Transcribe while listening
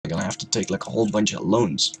to take like a whole bunch of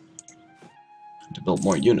loans to build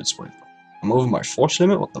more units with. I'm over my force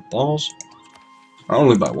limit. What the balls?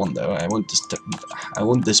 Only by one though. I won't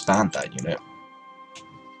disband that unit.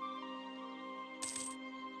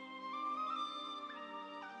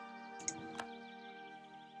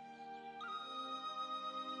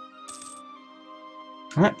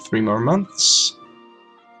 Alright, 3 more months.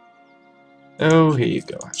 Oh, here you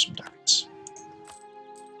go. Have some diamonds.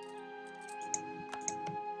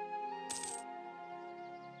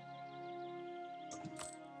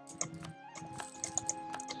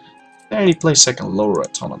 Any place I can lower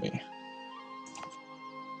autonomy.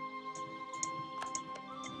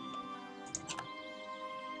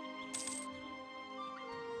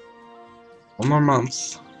 One more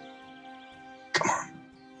month. Come on.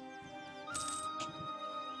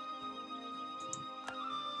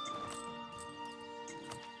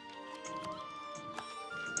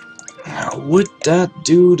 Now, would that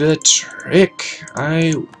do the trick?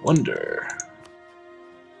 I wonder.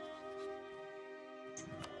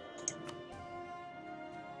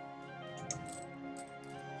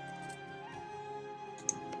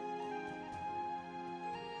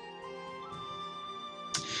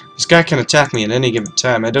 This guy can attack me at any given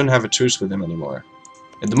time. I don't have a truce with him anymore.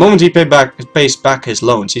 At the moment he pays back his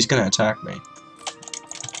loans, he's gonna attack me.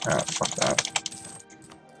 Ah, fuck that.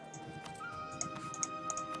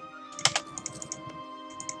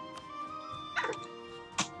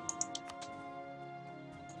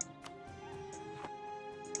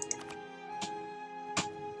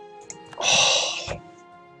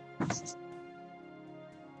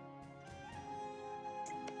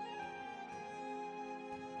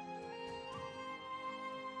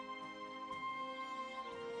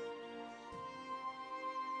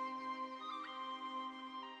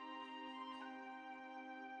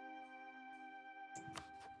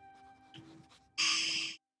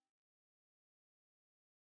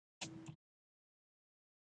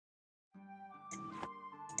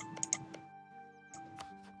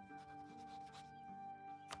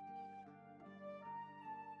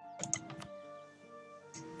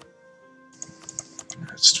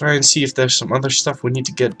 Let's try and see if there's some other stuff we need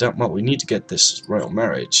to get done. Well, we need to get this royal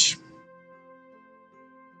marriage.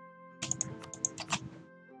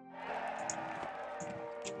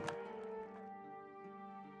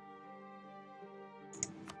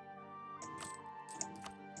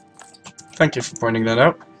 Thank you for pointing that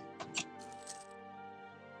out.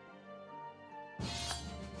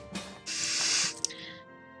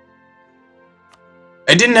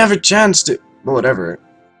 I didn't have a chance to... Well, whatever.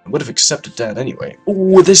 I would have accepted that anyway.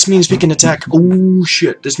 Oh, this means we can attack. Oh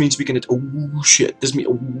shit. This means we can. Oh shit. This means.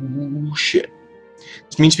 Oh shit.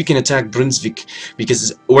 This means we can attack Brunswick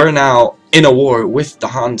because we're now in a war with the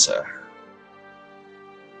Hansa.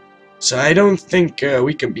 So I don't think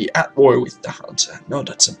we can be at war with the Hansa. No,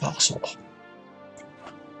 that's impossible.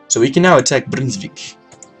 So we can now attack Brunswick.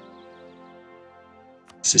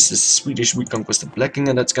 This is the Swedish reconquest of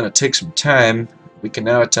Blekinge. That's gonna take some time. We can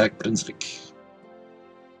now attack Brunswick.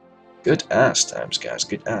 Good ass times, guys.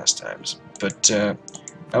 Good ass times. But that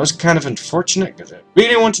was kind of unfortunate because I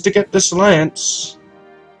really wanted to get this alliance,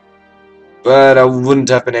 but I wouldn't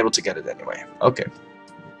have been able to get it anyway. Okay,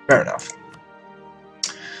 fair enough.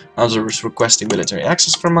 Hansa is requesting military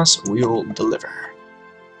access from us. We will deliver.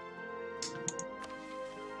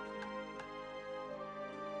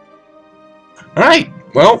 All right.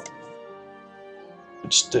 Well,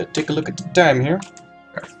 just take a look at the time here.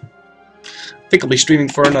 I think I'll be streaming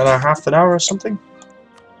for another half an hour or something.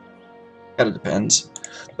 Kinda depends.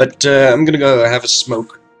 But I'm gonna go have a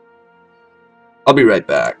smoke. I'll be right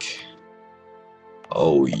back.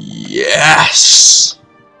 Oh yes!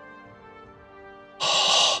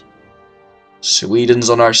 Sweden's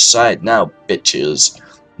on our side now, bitches.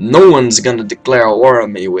 No one's gonna declare war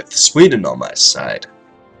on me with Sweden on my side.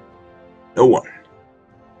 No one.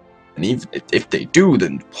 And even if they do,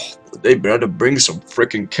 then they better bring some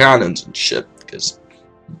freaking cannons and shit. Because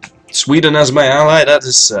Sweden as my ally,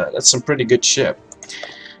 that's some pretty good shit.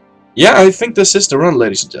 Yeah, I think this is the run,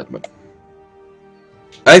 ladies and gentlemen.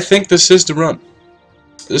 I think this is the run.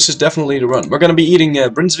 This is definitely the run. We're gonna be eating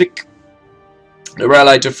Brunswick. We're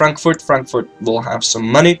allied to Frankfurt. Frankfurt will have some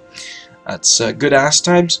money. That's good ass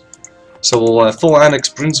times. So we'll full annex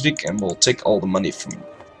Brunswick and we'll take all the money from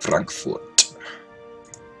Frankfurt.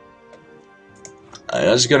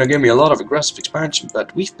 That's gonna give me a lot of aggressive expansion,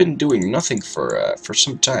 but we've been doing nothing for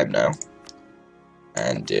some time now.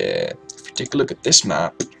 And if you take a look at this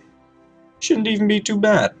map, shouldn't even be too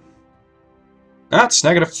bad. That's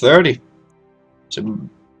negative 30. So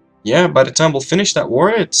yeah, by the time we'll finish that war,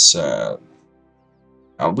 it's I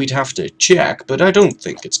We'd have to check, but I don't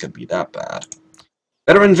think it's gonna be that bad.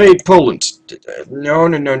 Better invade Poland. No,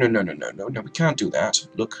 no, no, no, no, no, no, no, no, we can't do that.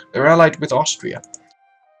 Look, they're allied with Austria.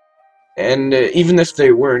 And even if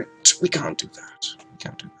they weren't, we can't do that. We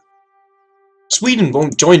can't do that. Sweden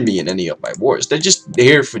won't join me in any of my wars. They're just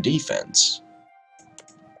here for defense.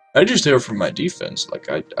 I'm just here for my defense. Like,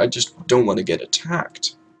 I just don't want to get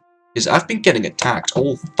attacked. Because I've been getting attacked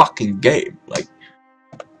all fucking game. Like,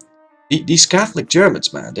 these Catholic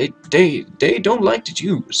Germans, man, they don't like the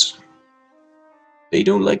Jews. They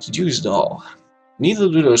don't like the Jews at all. Neither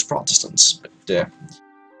do those Protestants. But,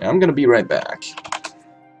 I'm gonna be right back.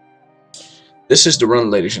 This is the run,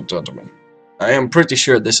 ladies and gentlemen. I am pretty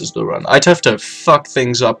sure this is the run. I'd have to fuck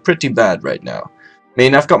things up pretty bad right now. I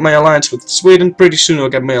mean, I've got my alliance with Sweden. Pretty soon I'll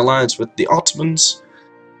get my alliance with the Ottomans.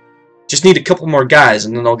 Just need a couple more guys,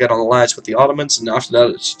 and then I'll get an alliance with the Ottomans, and after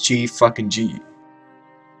that it's G fucking G.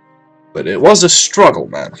 But it was a struggle,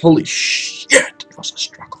 man. Holy shit, it was a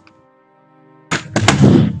struggle.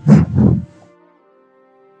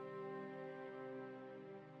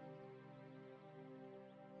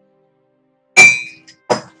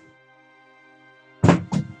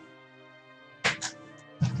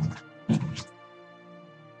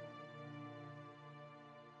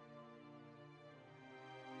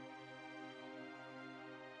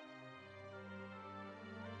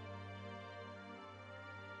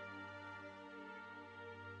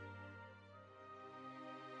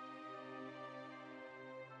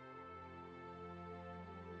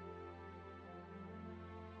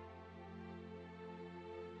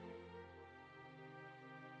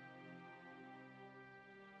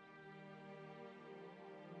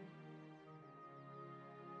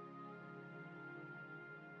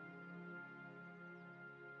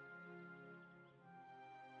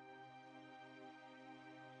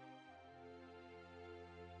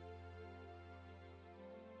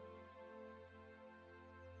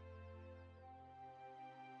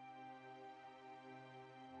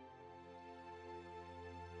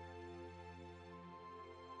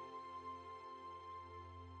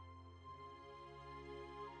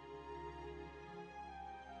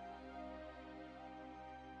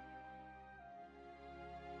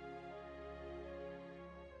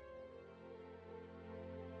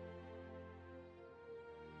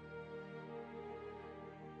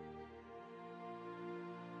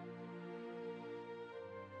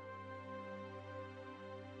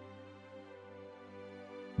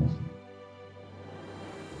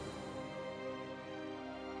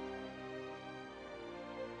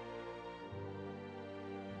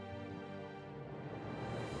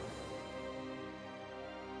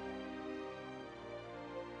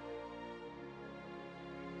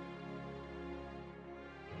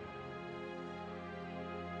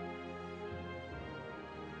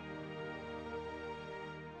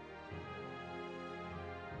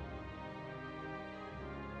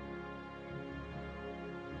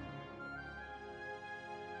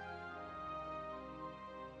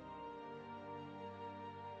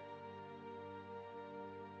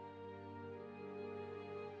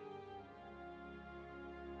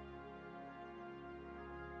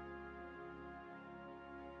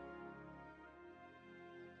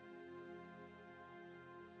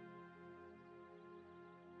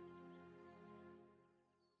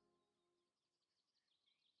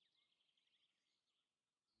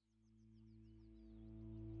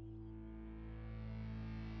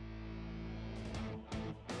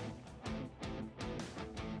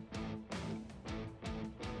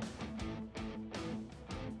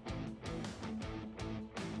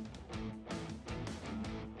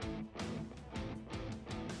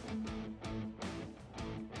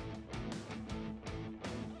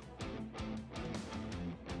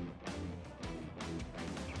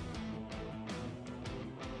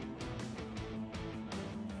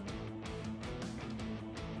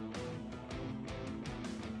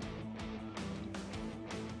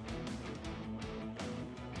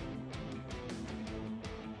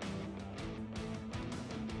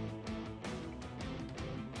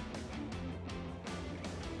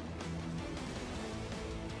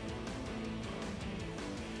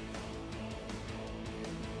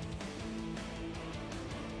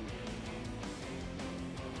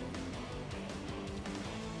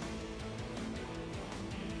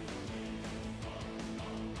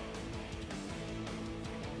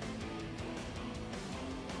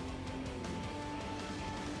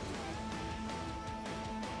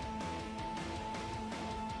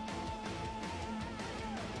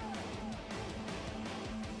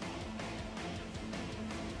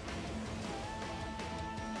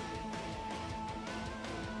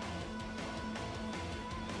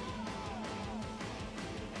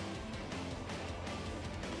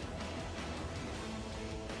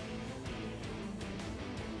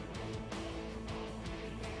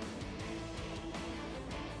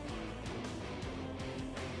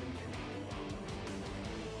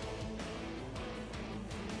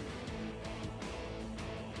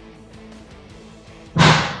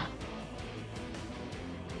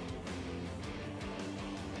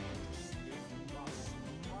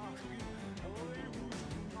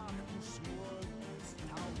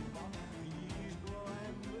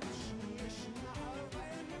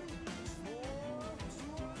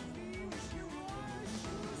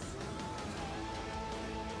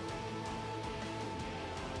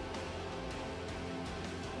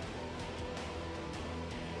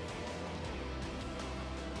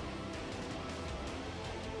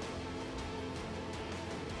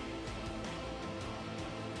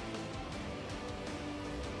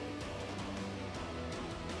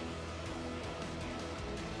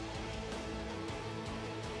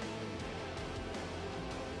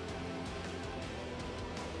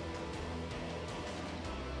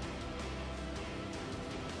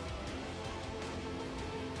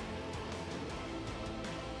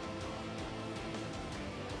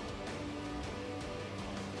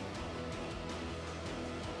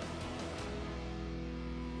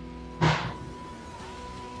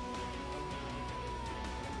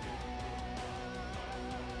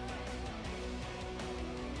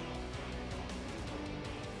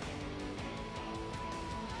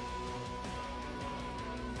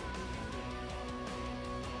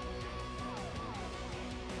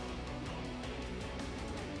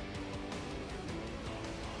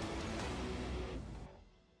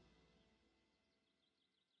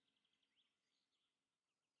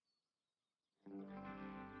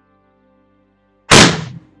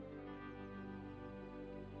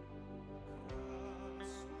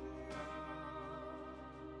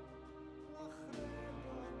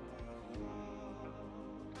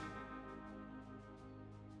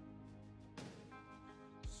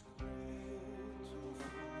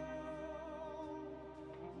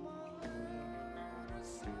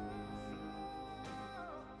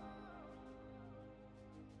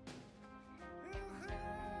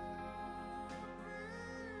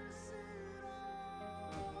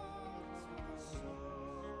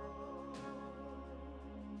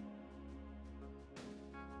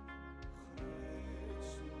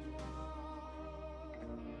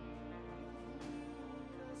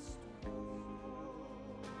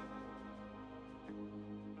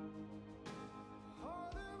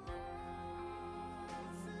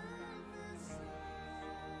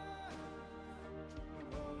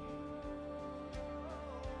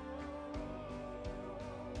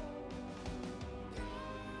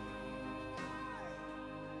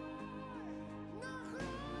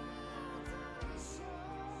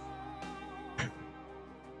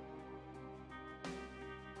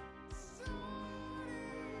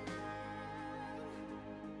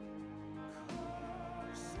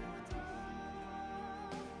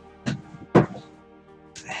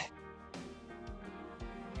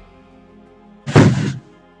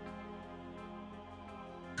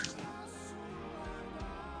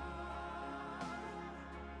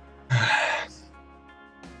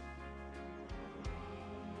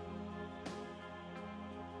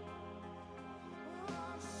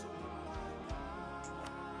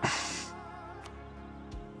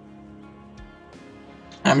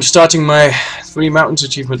 I'm starting my 3 mountains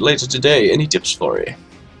achievement later today. Any tips for you?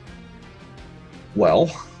 Well,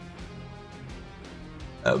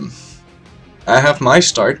 I have my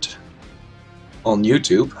start on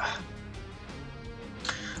YouTube.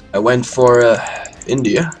 I went for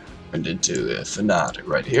India. Went into Vanad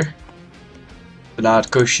right here.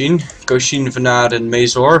 Vanad Koshin. Koshin, Vanad, and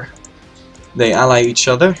Mazor. They ally each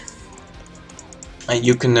other. And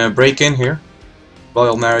you can break in here.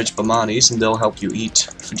 Royal Marriage Bamanis, and they'll help you eat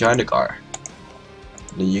Vaginagar.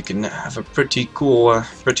 Then you can have a pretty cool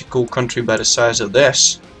country by the size of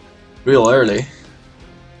this. Real early.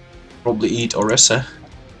 Probably eat Orissa.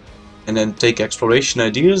 And then take exploration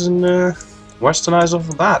ideas and westernize off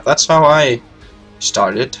of that. That's how I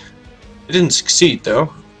started. It didn't succeed though.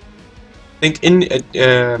 I think in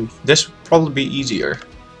this would probably be easier.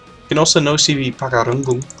 You can also no CV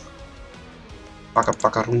Pakarungung.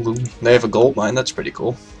 Pakarungung. They have a gold mine, that's pretty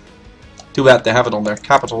cool. Too bad they have it on their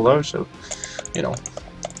capital though, so you know.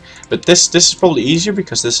 But this is probably easier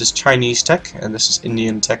because this is Chinese tech and this is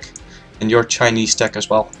Indian tech and you're Chinese tech as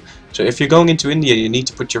well. So if you're going into India, you need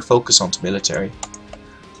to put your focus onto military,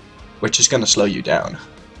 which is gonna slow you down.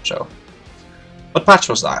 So, what patch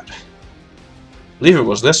was that? I believe it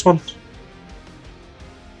was this one.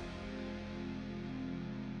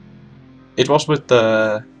 It was with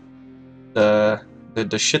the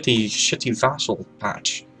shitty vassal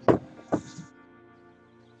patch.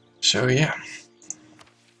 So yeah.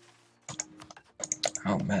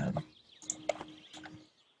 Oh man. What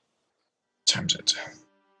time's it?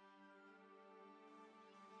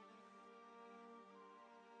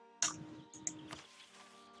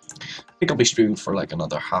 I think I'll be streaming for like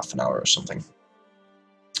another half an hour or something.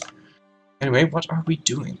 Anyway, what are we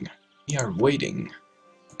doing? We are waiting.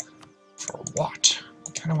 For what?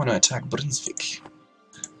 I kinda wanna attack Brunswick.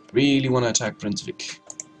 Really wanna attack Brunswick.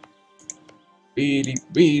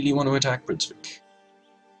 Really wanna attack Brunswick.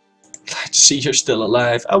 Glad to see you're still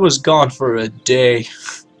alive. I was gone for a day.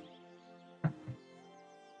 I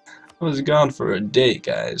was gone for a day,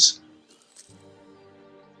 guys.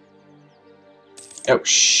 Oh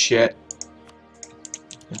shit.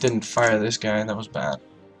 I didn't fire this guy, that was bad.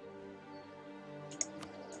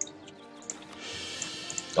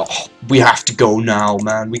 Oh, we have to go now,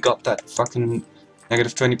 man. We got that fucking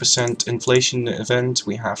negative 20% inflation event.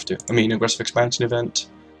 We have to. I mean, aggressive expansion event.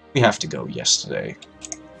 We have to go yesterday.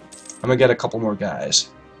 I'm gonna get a couple more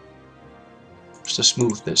guys. Just to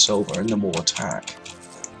smooth this over, and then we'll attack.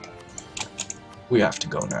 We have to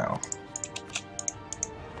go now.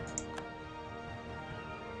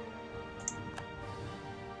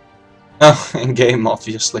 Oh, in game,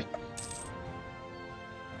 obviously.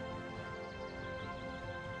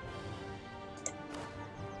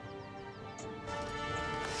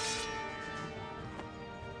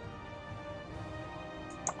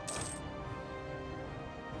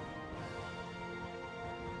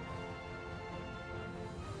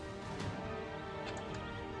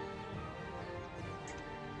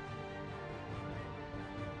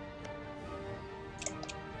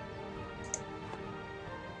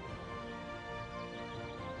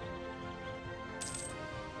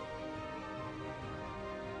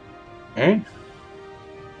 Okay.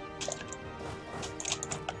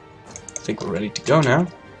 I think we're ready to go now.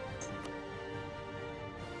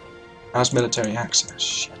 How's military access?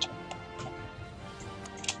 Shit.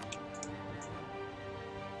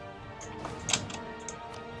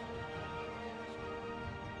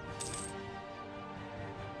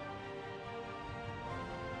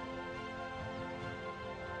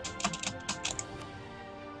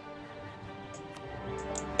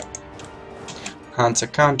 Hansa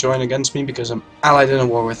can't join against me because I'm allied in a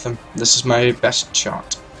war with them. This is my best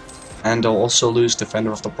shot. And I'll also lose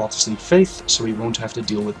Defender of the Protestant Faith, so we won't have to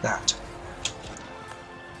deal with that.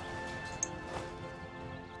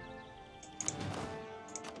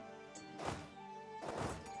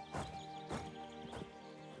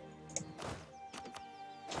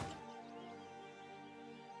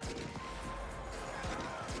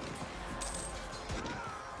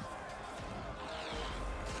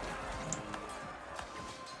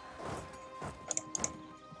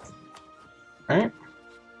 Alright.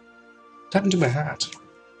 What happened to my hat?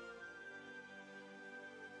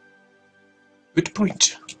 Good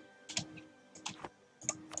point.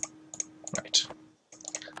 Right.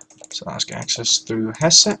 So ask access through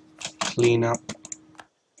Hesse. Clean up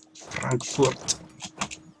Frankfurt.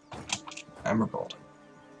 Emerald.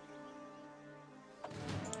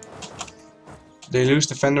 They lose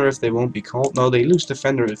Defender if they won't be called. No, they lose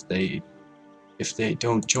Defender if they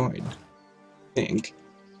don't join. I think.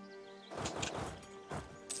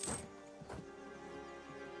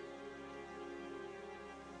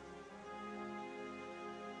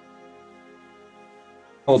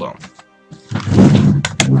 Hold on.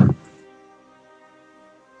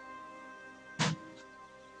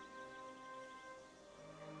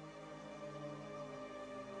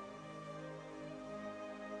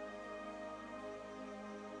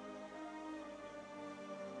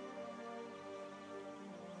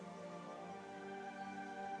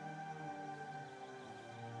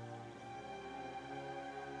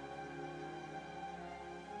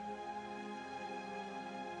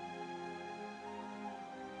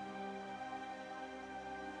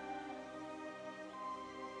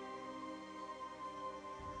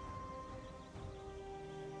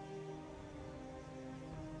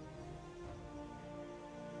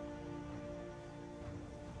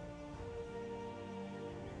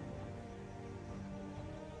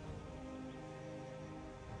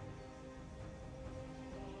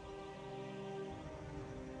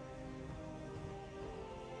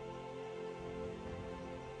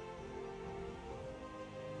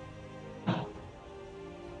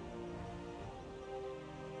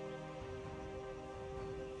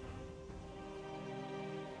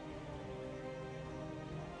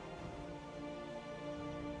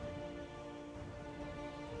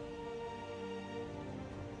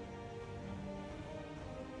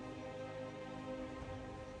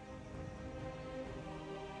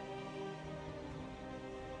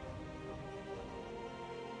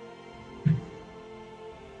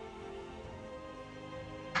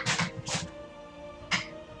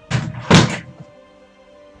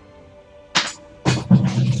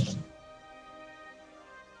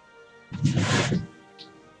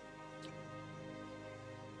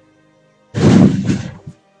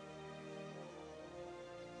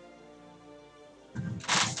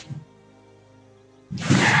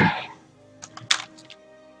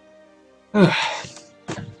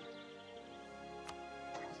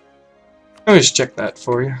 I always check that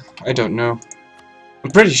for you. I don't know.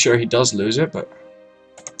 I'm pretty sure he does lose it, but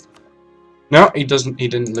no, he doesn't. He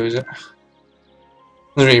didn't lose it.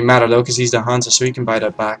 Doesn't really matter though, because he's the hunter, so he can buy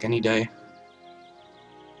that back any day.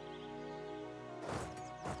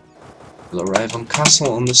 We'll arrive on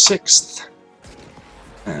castle on the 6th.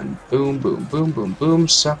 And boom, boom, boom, boom, boom,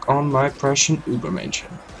 suck on my Prussian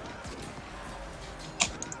Ubermenschen.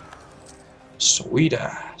 Sweet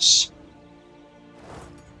ass.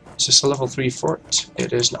 Is this a level 3 fort?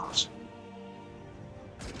 It is not.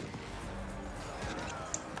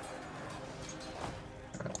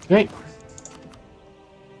 Okay.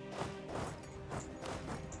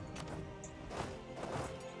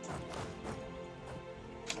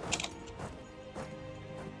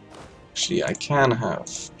 Actually, I can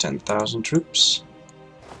have 10,000 troops.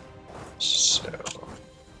 So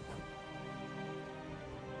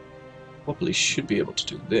probably should be able to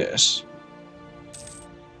do this.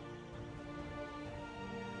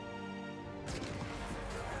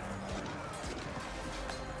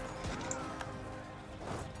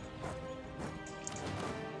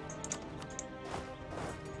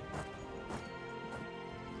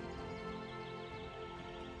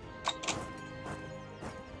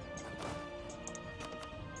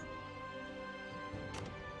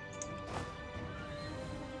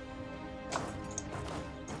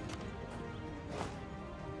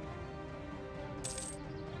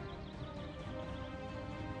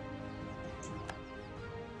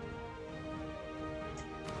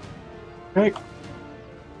 Okay.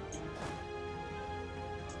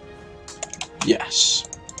 Yes.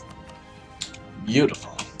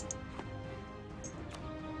 Beautiful.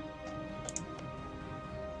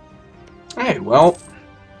 Hey, well.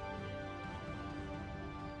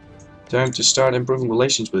 Time to start improving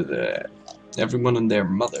relations with everyone and their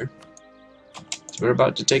mother. So we're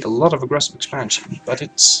about to take a lot of aggressive expansion, but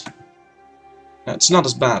it's not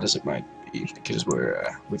as bad as it might be because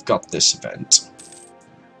we've got this event.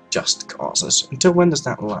 Just causes. Until when does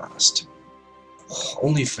that last? Oh,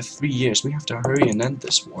 only for 3 years. We have to hurry and end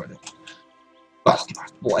this war. Well,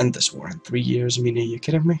 we'll end this war in 3 years. I mean, are you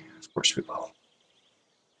kidding me? Of course we will.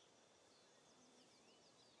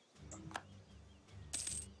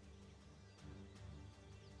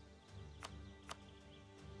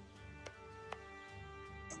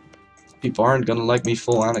 People aren't gonna like me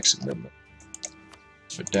full annexing them.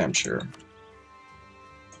 For damn sure.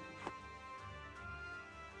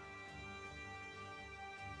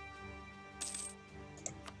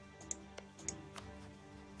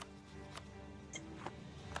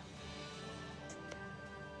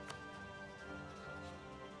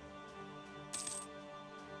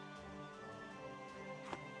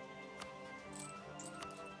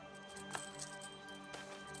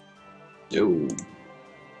 Yo. My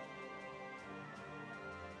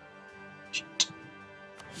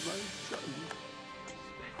son,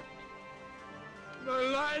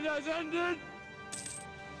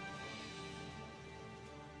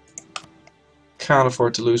 can't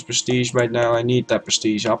afford to lose prestige right now. I need that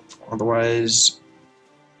prestige up, otherwise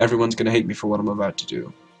everyone's gonna hate me for what I'm about to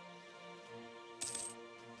do.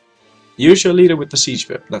 Use your leader with the siege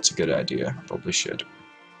whip. That's a good idea. Probably should.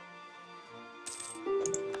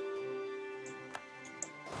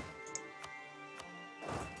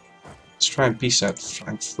 Let's try and peace out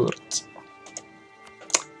Frankfurt.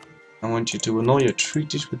 I want you to annul your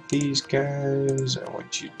treaties with these guys. I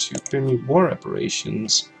want you to pay me war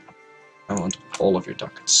reparations. I want all of your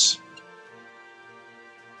ducats.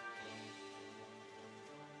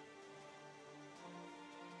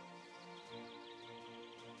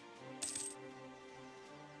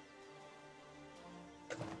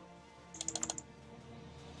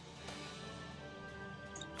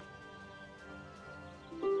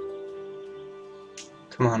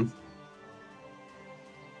 Come on.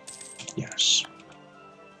 Yes.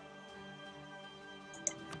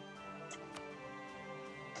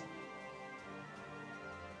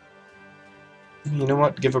 You know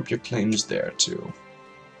what? Give up your claims there too.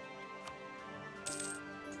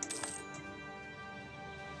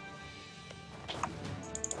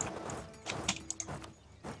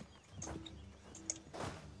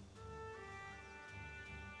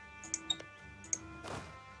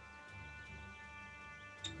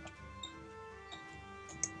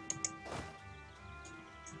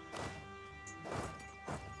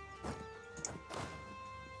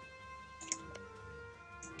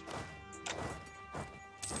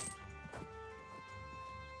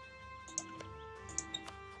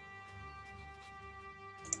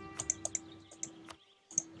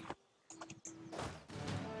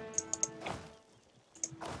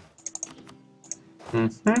 And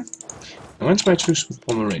when's my truce with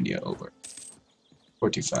Pomerania over?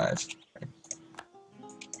 45.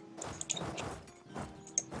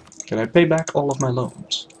 Can I pay back all of my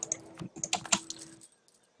loans?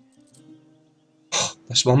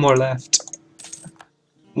 There's one more left.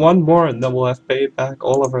 One more and then we'll have paid back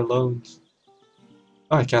all of our loans.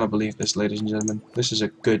 Oh, I cannot believe this, ladies and gentlemen. This is a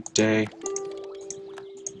good day.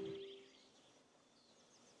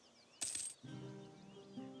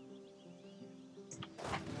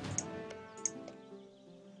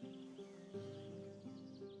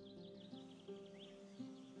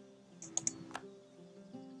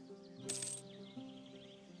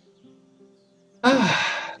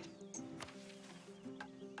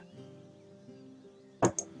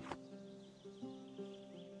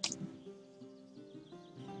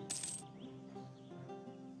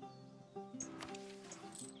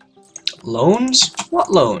 Loans?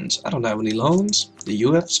 What loans? I don't have any loans. Do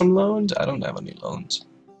you have some loans? I don't have any loans.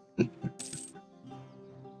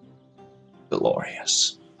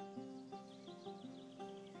 Glorious.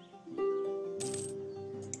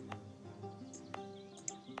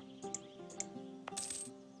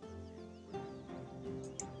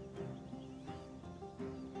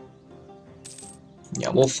 Yeah,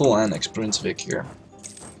 we'll full annex Brunswick here.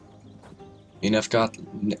 I mean, I've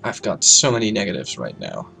got so many negatives right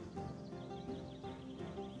now.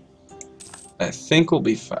 I think we'll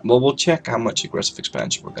be fine. Well, we'll check how much aggressive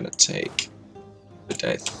expansion we're gonna take. But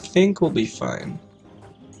I think we'll be fine.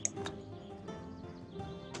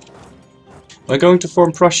 Am I going to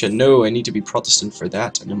form Prussia? No, I need to be Protestant for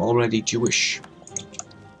that, and I'm already Jewish.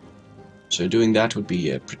 So doing that would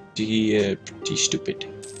be pretty stupid.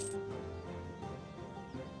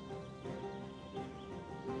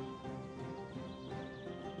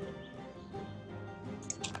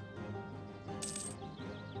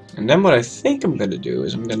 And then what I think I'm gonna do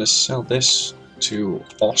is I'm gonna sell this to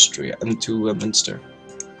Austria and to Munster.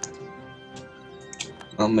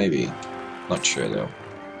 Well, maybe. Not sure though.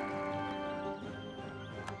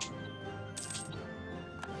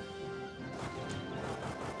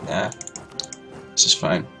 Nah. This is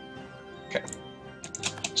fine. Okay.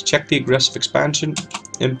 Let's check the aggressive expansion.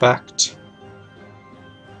 Impact.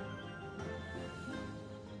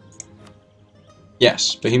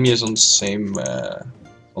 Yes, Bohemia's on the same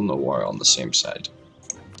on the war on the same side.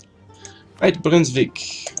 Right, Brunswick.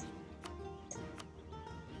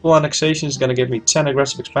 Full annexation is gonna give me 10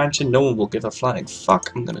 aggressive expansion. No one will give a flying fuck.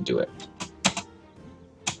 I'm gonna do it.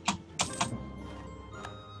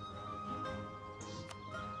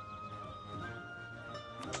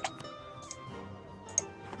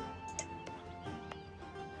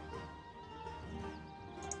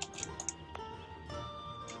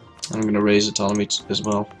 I'm gonna raise autonomy as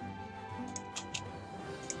well.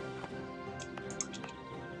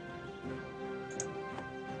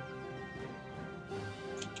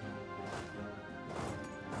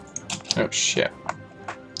 Oh shit.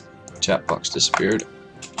 Chat box disappeared.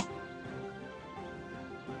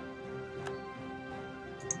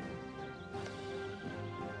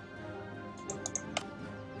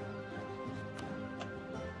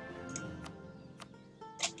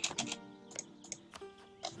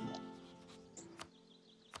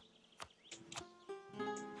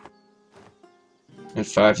 In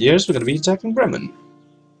 5 years, we're gonna be attacking Bremen.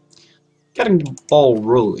 Getting the ball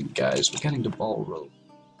rolling, guys. We're getting the ball rolling.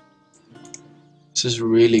 This is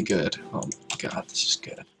really good. Oh my god, this is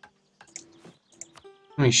good.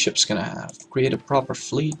 How many ships can I have? Create a proper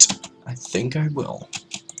fleet? I think I will.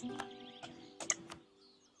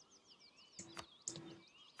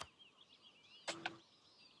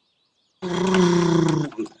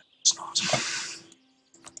 It's not.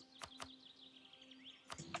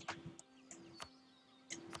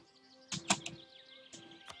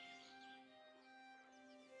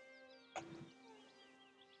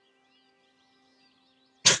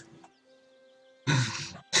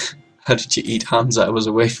 How did you eat Hansa? I was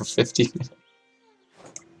away for 15 minutes.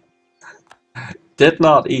 Did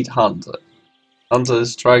not eat Hansa. Hansa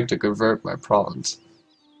is trying to convert my province.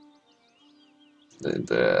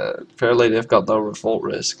 Apparently they've got no revolt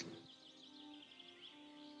risk.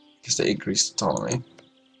 Because they increased autonomy.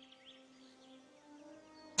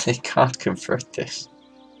 They can't convert this.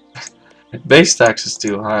 Base tax is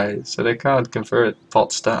too high, so they can't convert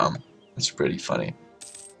Potsdam. That's pretty funny.